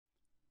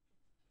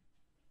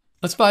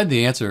Let's find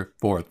the answer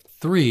for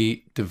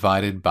 3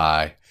 divided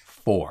by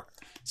 4.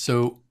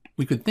 So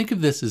we could think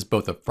of this as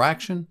both a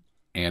fraction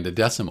and a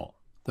decimal.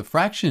 The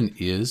fraction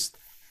is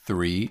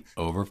 3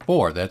 over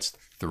 4. That's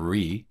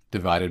 3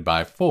 divided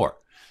by 4.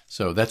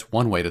 So that's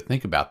one way to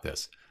think about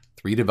this.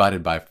 3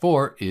 divided by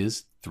 4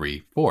 is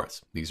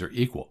 3/4. These are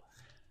equal.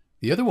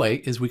 The other way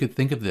is we could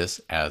think of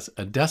this as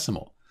a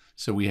decimal.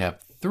 So we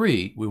have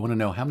 3. We want to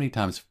know how many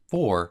times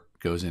 4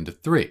 goes into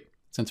 3.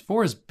 Since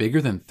 4 is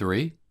bigger than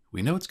 3,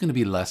 we know it's going to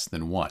be less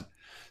than 1.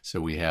 So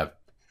we have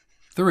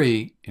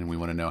 3, and we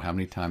want to know how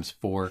many times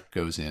 4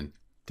 goes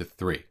into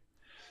 3.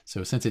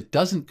 So since it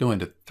doesn't go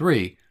into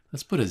 3,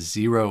 let's put a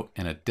 0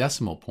 and a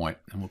decimal point,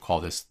 and we'll call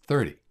this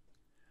 30.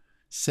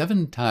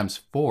 7 times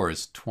 4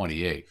 is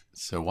 28.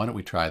 So why don't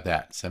we try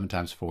that? 7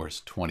 times 4 is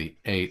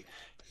 28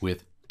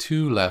 with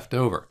 2 left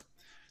over.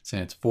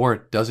 Since 4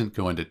 doesn't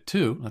go into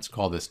 2, let's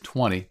call this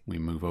 20. We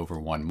move over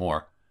one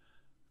more.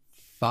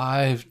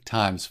 5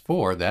 times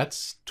 4,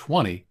 that's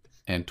 20.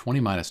 And 20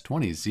 minus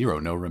 20 is 0,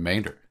 no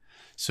remainder.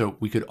 So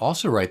we could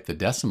also write the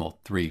decimal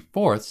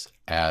 3/4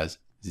 as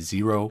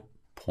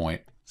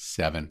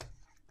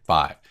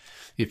 0.75.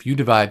 If you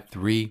divide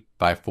 3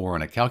 by 4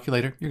 on a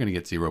calculator, you're going to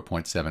get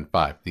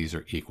 0.75. These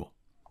are equal.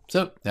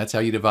 So that's how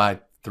you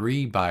divide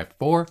 3 by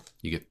 4.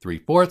 You get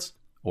 3/4,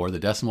 or the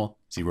decimal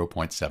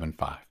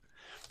 0.75.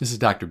 This is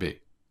Dr.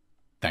 B.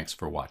 Thanks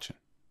for watching.